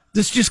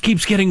 This just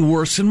keeps getting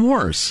worse and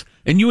worse.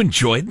 And you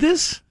enjoyed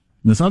this?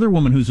 This other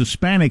woman who's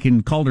Hispanic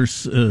and called her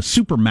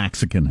Super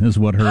Mexican is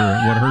what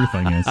her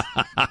thing is.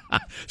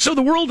 So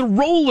the world of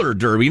roller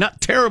derby,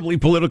 not terribly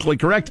politically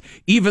correct,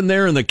 even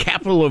there in the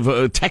capital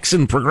of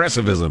Texan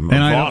progressivism of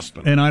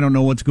Boston. And I don't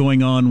know what's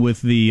going on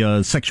with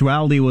the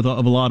sexuality of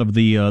a lot of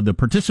the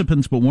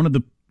participants, but one of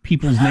the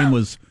people's name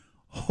was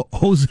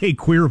Jose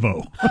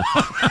Cuervo.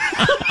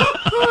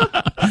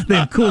 They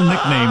have cool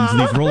nicknames,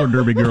 these roller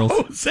derby girls.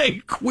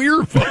 Jose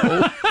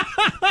Cuervo.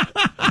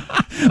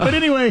 But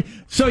anyway,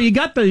 so you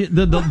got the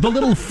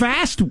little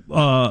fast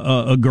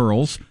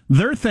girls.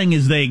 Their thing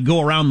is they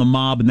go around the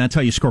mob, and that's how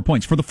you score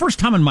points. For the first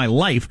time in my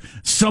life,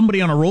 somebody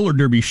on a roller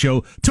derby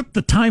show took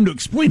the time to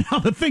explain how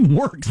the thing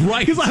works.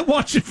 Right. Because I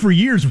watched it for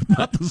years with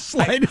not the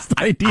slightest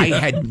idea. I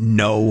had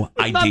no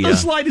idea. Not the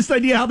slightest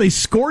idea how they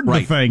scored the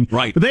thing.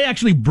 Right. But they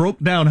actually broke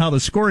down how the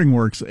scoring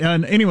works.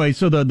 And anyway,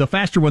 so the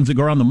faster ones that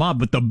go around the mob,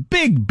 but the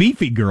big,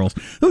 beefy girls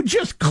who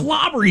just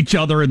clobber each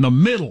other in the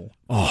middle.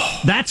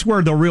 Oh, that's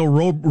where the real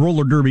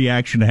roller derby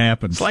action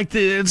happens. It's like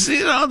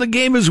the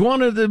game is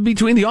won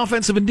between the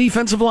offensive and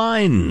defensive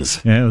lines.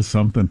 Yeah, it was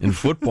something in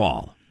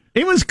football.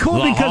 It was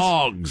cool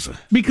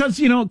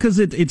because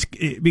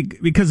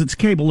it's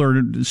cable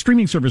or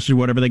streaming service or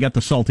whatever. They got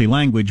the salty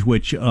language,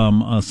 which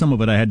some of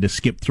it I had to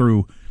skip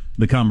through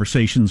the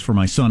conversations for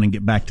my son and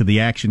get back to the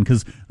action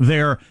because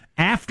they're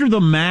after the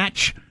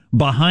match.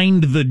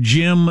 Behind the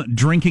gym,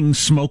 drinking,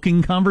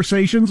 smoking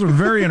conversations are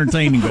very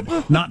entertaining,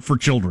 but not for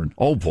children.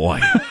 Oh, boy.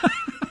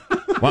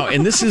 Wow,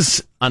 and this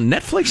is on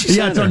Netflix?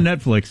 Yeah, it's on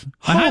Netflix.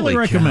 I highly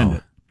recommend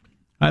it.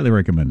 Highly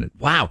recommend it.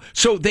 Wow.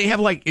 So they have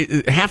like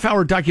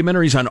half-hour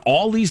documentaries on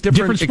all these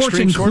different sports,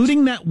 extreme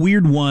including that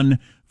weird one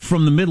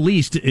from the Middle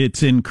East.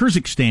 It's in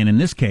Kyrgyzstan in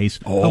this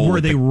case,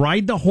 where they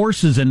ride the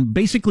horses and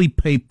basically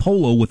play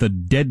polo with a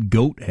dead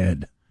goat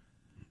head.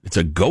 It's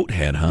a goat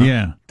head, huh?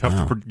 Yeah.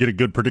 Tough to get a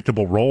good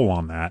predictable roll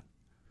on that.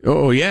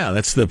 Oh, yeah,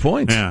 that's the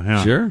point.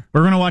 Yeah. Sure.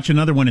 We're going to watch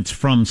another one. It's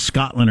from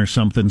Scotland or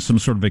something, some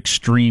sort of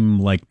extreme,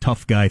 like,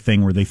 tough guy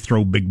thing where they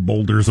throw big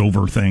boulders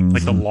over things.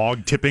 Like the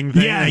log tipping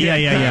thing?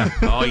 Yeah.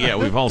 Oh, yeah,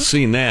 we've all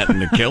seen that in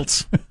the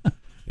kilts.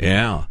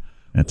 Yeah.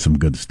 That's some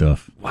good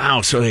stuff. Wow,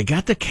 so they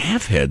got the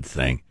calf head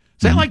thing.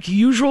 Is that like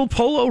usual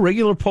polo,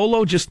 regular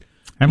polo? Just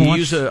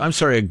use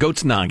a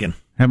goat's noggin.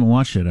 Haven't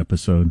watched that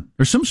episode.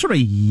 There's some sort of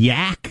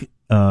yak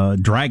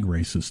drag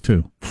races,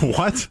 too.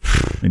 What?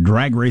 They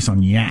drag race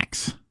on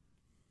yaks.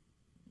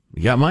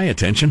 You got my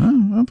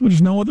attention. Well,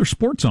 there's no other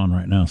sports on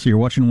right now, so you're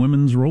watching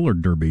women's roller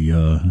derby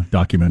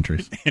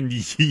documentaries. And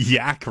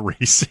yak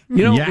racing.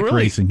 Yak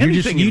racing.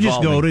 You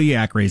just go to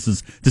yak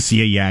races to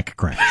see a yak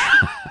crash.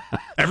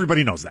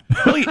 Everybody knows that.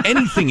 Really,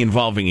 anything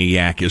involving a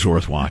yak is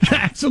worth watching.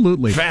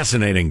 Absolutely.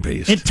 Fascinating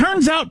beast. It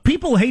turns out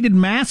people hated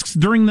masks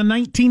during the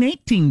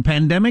 1918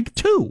 pandemic,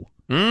 too.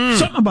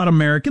 Something about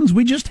Americans,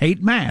 we just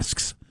hate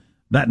masks.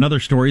 That and other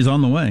stories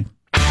on the way.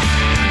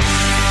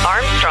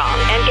 Armstrong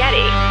and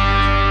Getty.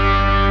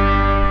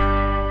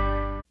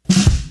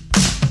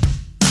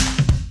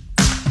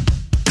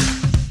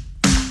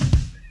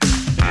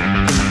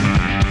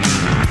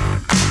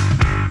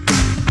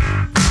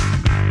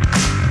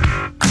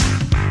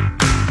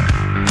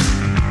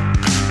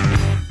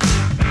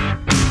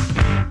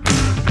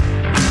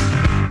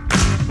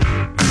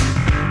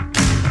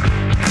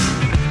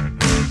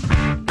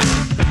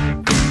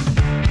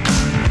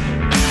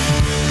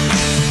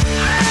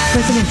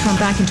 President Trump,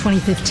 back in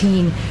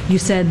 2015, you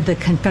said the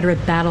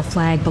Confederate battle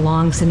flag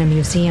belongs in a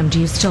museum. Do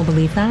you still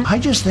believe that? I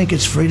just think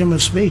it's freedom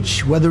of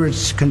speech, whether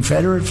it's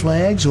Confederate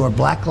flags or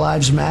Black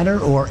Lives Matter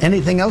or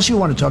anything else you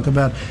want to talk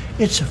about.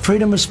 It's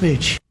freedom of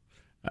speech.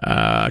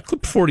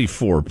 Clip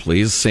 44,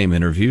 please. Same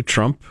interview.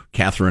 Trump,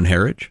 Catherine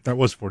Herridge. That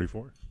was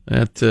 44.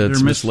 It's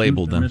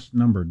mislabeled then.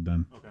 Misnumbered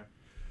then.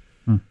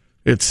 Okay.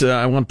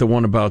 I want the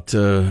one about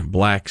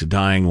blacks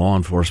dying, law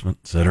enforcement,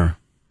 etc.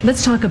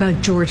 Let's talk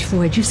about George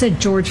Floyd. You said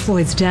George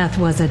Floyd's death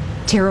was a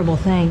terrible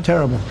thing.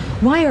 Terrible.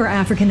 Why are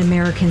African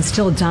Americans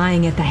still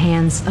dying at the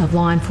hands of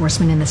law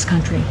enforcement in this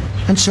country?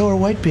 And so are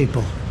white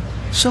people.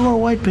 So are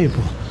white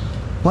people.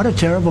 What a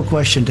terrible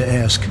question to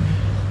ask.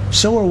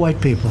 So are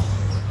white people.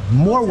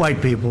 More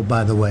white people,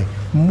 by the way.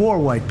 More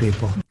white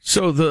people.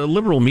 So the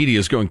liberal media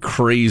is going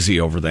crazy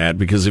over that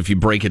because if you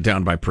break it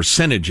down by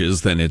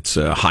percentages, then it's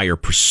a higher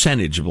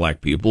percentage of black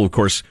people. Of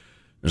course,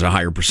 there's a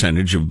higher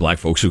percentage of black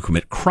folks who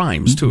commit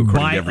crimes, too,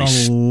 according by to every...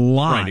 a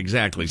lot. Right,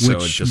 exactly. Which so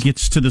it just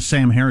gets to the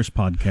Sam Harris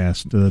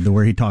podcast,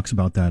 where he talks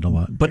about that a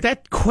lot. But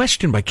that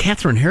question by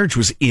Catherine Herridge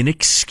was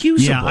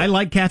inexcusable. Yeah, I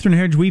like Catherine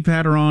Herridge. We've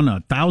had her on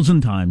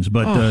 1,000 times,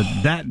 but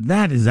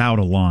that is out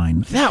of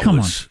line. Come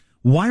on.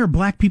 Why are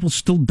black people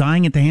still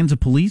dying at the hands of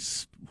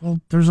police?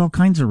 Well, there's all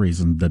kinds of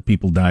reasons that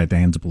people die at the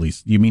hands of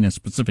police. You mean a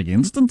specific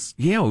instance?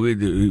 Yeah,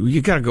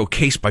 you got to go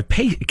case by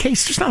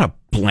case. There's not a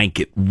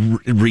blanket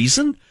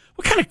reason.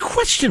 What kind of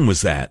question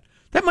was that?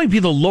 That might be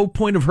the low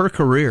point of her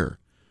career.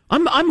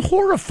 I'm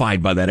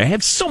horrified by that. I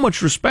have so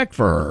much respect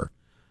for her.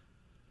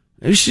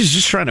 Maybe she's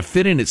just trying to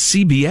fit in at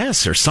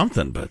CBS or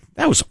something, but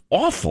that was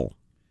awful.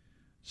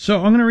 So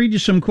I'm going to read you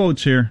some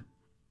quotes here.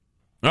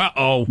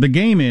 Uh-oh. The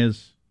game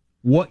is,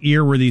 what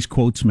year were these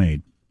quotes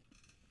made?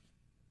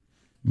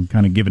 I'm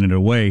kind of giving it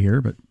away here,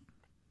 but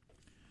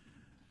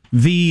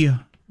the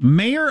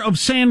mayor of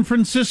San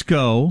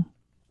Francisco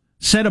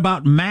said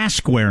about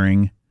mask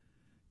wearing,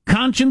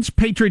 conscience,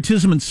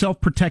 patriotism, and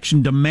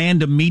self-protection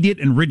demand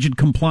immediate and rigid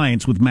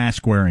compliance with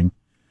mask wearing.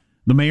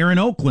 The mayor in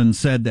Oakland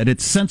said that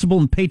it's sensible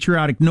and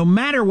patriotic no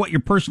matter what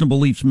your personal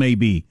beliefs may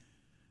be.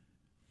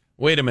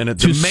 Wait a minute.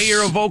 The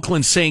mayor of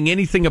Oakland saying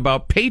anything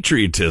about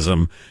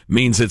patriotism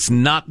means it's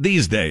not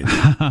these days.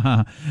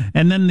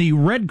 And then the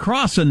Red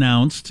Cross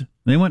announced,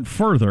 they went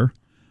further,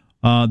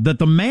 that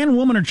the man,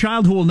 woman, or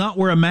child who will not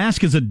wear a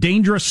mask is a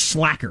dangerous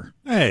slacker.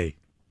 Hey.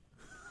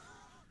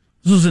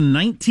 This was in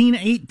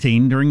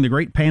 1918, during the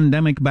great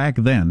pandemic back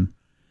then.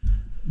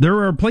 There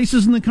were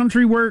places in the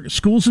country where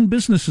schools and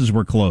businesses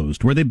were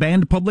closed, where they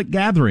banned public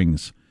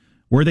gatherings,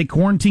 where they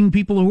quarantined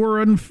people who were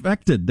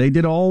infected. They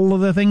did all of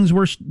the things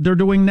they're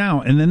doing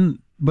now,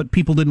 but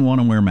people didn't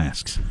want to wear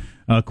masks.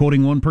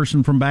 Quoting one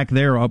person from back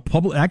there, a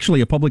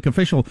public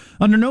official,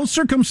 under no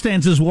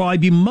circumstances will I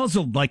be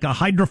muzzled like a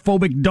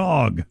hydrophobic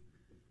dog.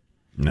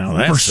 Now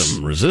that's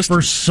some resistance.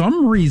 For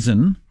some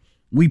reason,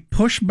 we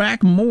push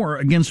back more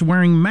against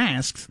wearing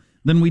masks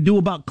than we do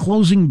about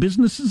closing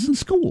businesses and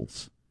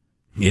schools.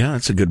 Yeah,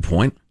 that's a good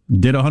point.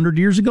 Did 100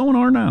 years ago and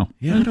are now.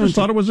 Yeah, I just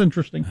thought it was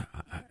interesting.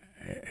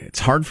 It's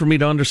hard for me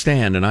to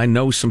understand, and I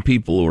know some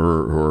people who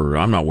are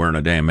I'm not wearing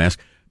a damn mask.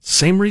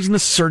 Same reason a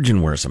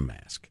surgeon wears a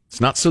mask. It's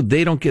not so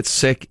they don't get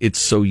sick, it's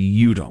so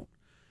you don't.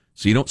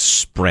 So you don't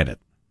spread it.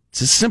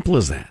 It's as simple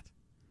as that.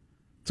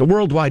 It's a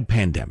worldwide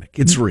pandemic.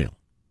 It's real.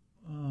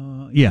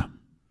 Yeah.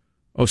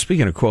 Oh,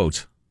 speaking of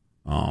quotes.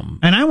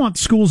 And I want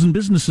schools and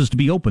businesses to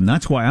be open.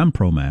 That's why I'm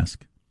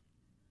pro-mask.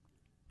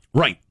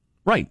 Right.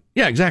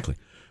 Yeah, exactly.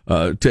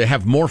 To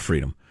have more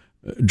freedom.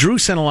 Drew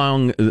sent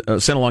along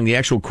the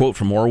actual quote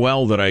from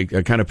Orwell that I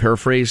kind of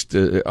paraphrased.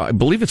 I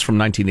believe it's from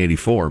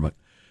 1984, but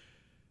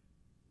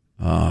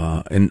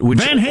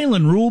Van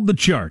Halen ruled the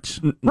charts.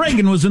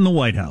 Reagan was in the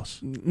White House.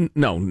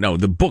 No,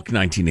 the book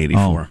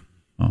 1984.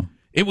 Oh.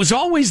 It was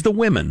always the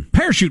women.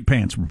 Parachute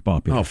pants were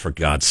popular. Oh, for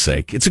God's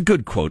sake! It's a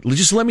good quote.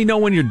 Just let me know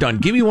when you're done.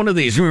 Give me one of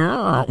these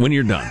when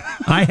you're done.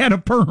 I had a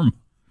perm.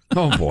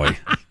 Oh boy,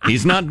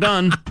 he's not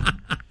done.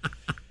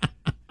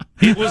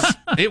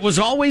 It was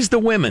always the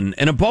women,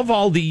 and above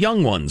all the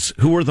young ones,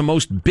 who were the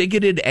most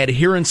bigoted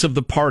adherents of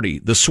the party,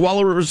 the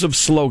swallowers of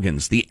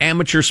slogans, the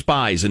amateur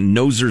spies and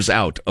nosers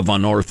out of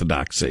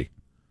unorthodoxy.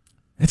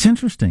 It's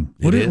interesting.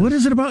 What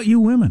is it about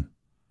you women?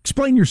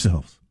 Explain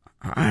yourselves.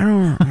 I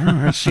don't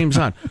know. It seems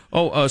odd.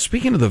 Oh,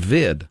 speaking of the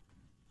vid,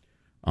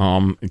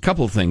 a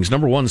couple of things.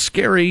 Number one,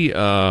 scary.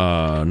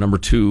 Number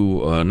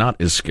two,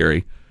 not as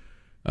scary.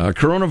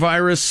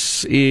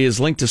 Coronavirus is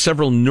linked to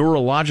several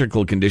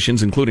neurological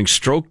conditions, including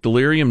stroke,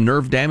 delirium,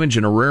 nerve damage,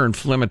 and a rare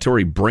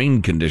inflammatory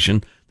brain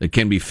condition that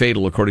can be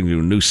fatal, according to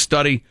a new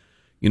study.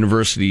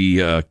 University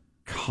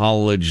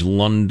College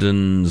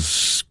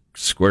London's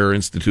Square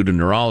Institute of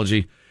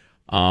Neurology.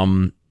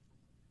 Not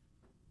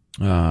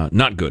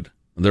good.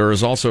 There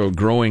is also a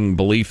growing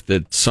belief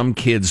that some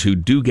kids who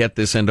do get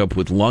this end up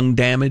with lung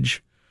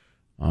damage,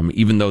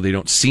 even though they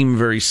don't seem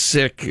very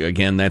sick.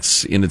 Again,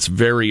 that's in its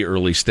very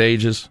early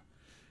stages.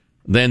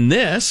 Then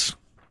this,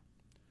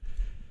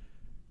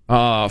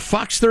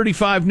 Fox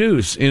 35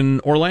 News in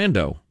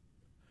Orlando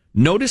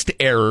noticed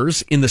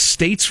errors in the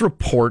state's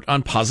report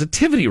on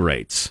positivity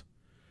rates.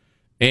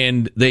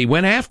 And they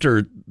went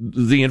after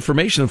the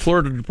information. The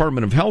Florida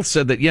Department of Health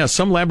said that, yes,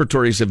 some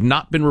laboratories have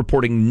not been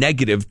reporting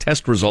negative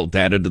test result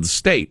data to the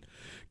state.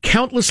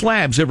 Countless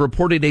labs have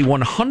reported a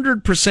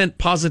 100%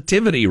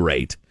 positivity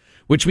rate,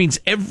 which means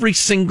every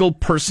single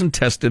person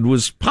tested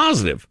was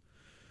positive.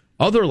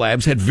 Other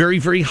labs had very,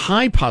 very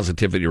high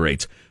positivity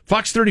rates.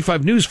 Fox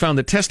 35 News found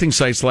that testing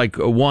sites like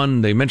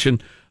one, they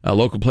mentioned a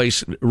local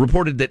place,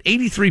 reported that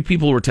 83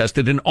 people were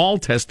tested and all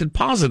tested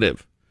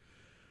positive.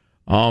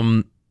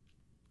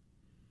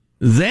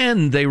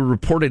 Then they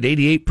reported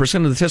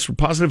 88% of the tests were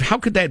positive. How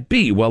could that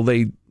be? Well,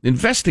 they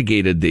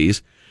investigated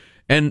these,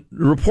 and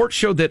the report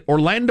showed that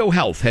Orlando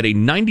Health had a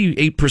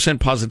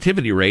 98%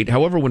 positivity rate.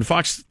 However, when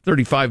Fox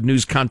 35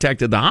 News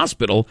contacted the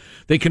hospital,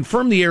 they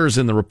confirmed the errors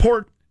in the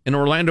report, and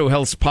Orlando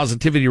Health's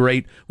positivity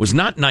rate was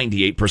not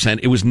 98%.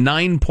 It was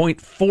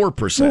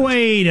 9.4%.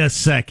 Wait a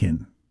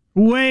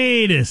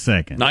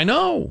second. I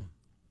know.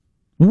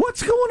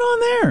 What's going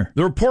on there?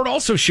 The report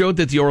also showed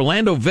that the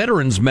Orlando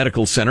Veterans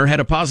Medical Center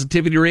had a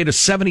positivity rate of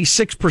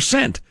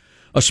 76%.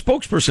 A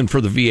spokesperson for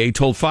the VA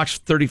told Fox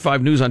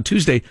 35 News on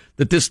Tuesday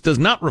that this does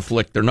not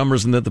reflect their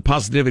numbers and that the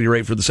positivity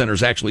rate for the center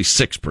is actually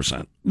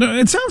 6%. No,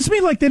 it sounds to me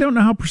like they don't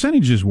know how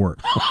percentages work.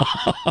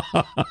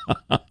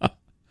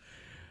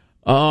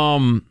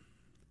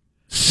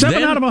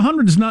 7 out of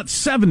 100 is not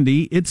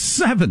 70, it's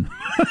 7.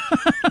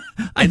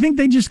 I think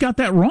they just got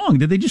that wrong.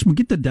 Did they just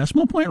get the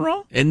decimal point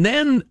wrong? And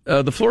then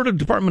the Florida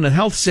Department of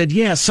Health said,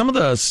 yeah, some of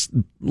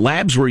the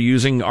labs we're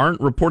using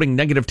aren't reporting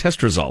negative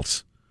test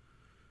results.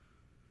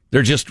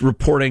 They're just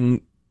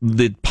reporting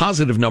the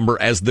positive number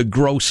as the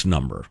gross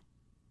number,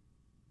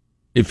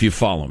 if you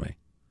follow me.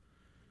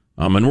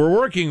 And we're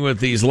working with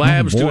these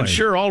labs to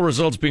ensure all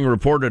results being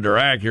reported are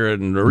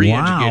accurate and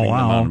re-educating them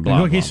on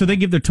blah, okay, blah, so they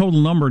give their total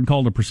number and call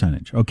it a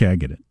percentage. Okay, I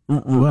get it.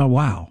 Well,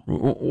 wow.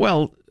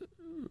 Well,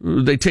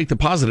 they take the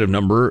positive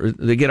number.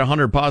 They get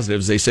 100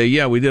 positives. They say,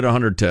 yeah, we did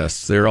 100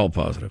 tests. They're all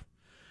positive.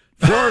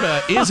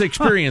 Florida is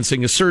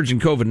experiencing a surge in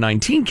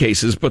COVID-19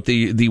 cases, but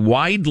the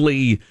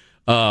widely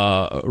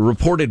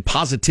reported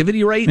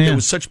positivity rate that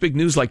was such big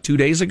news like 2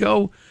 days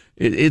ago,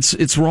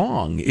 it's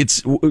wrong.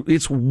 It's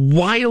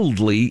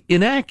wildly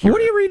inaccurate.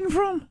 What are you reading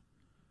from?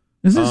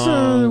 Is this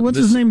what's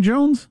his name,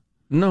 Jones?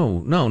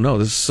 No.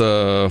 This is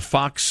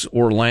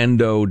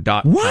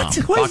FoxOrlando.com. What?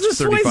 Why is this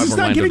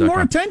not getting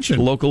more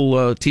attention?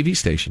 Local TV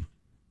station.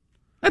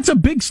 That's a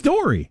big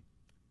story.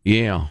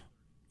 Yeah.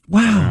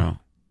 Wow.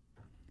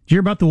 Did you hear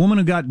about the woman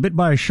who got bit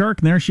by a shark,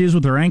 and there she is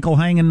with her ankle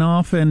hanging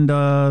off, and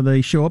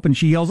they show up and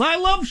she yells, "I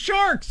love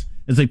sharks!"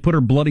 as they put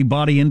her bloody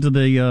body into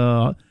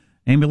the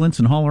ambulance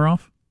and haul her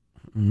off?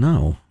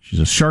 No. She's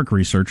a shark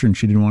researcher, and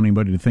she didn't want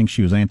anybody to think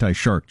she was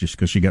anti-shark just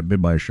because she got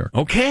bit by a shark.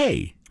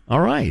 Okay.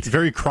 All right. It's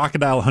very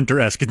Crocodile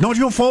Hunter-esque. It's not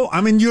your fault.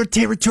 I'm in your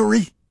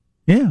territory.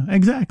 Yeah,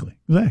 exactly.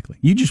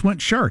 You just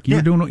went shark. You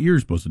were doing what you were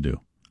supposed to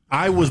do.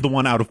 I was the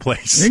one out of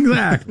place.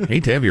 Exactly.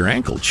 Hate to have your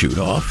ankle chewed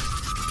off.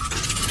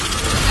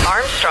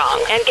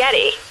 Armstrong and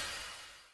Getty.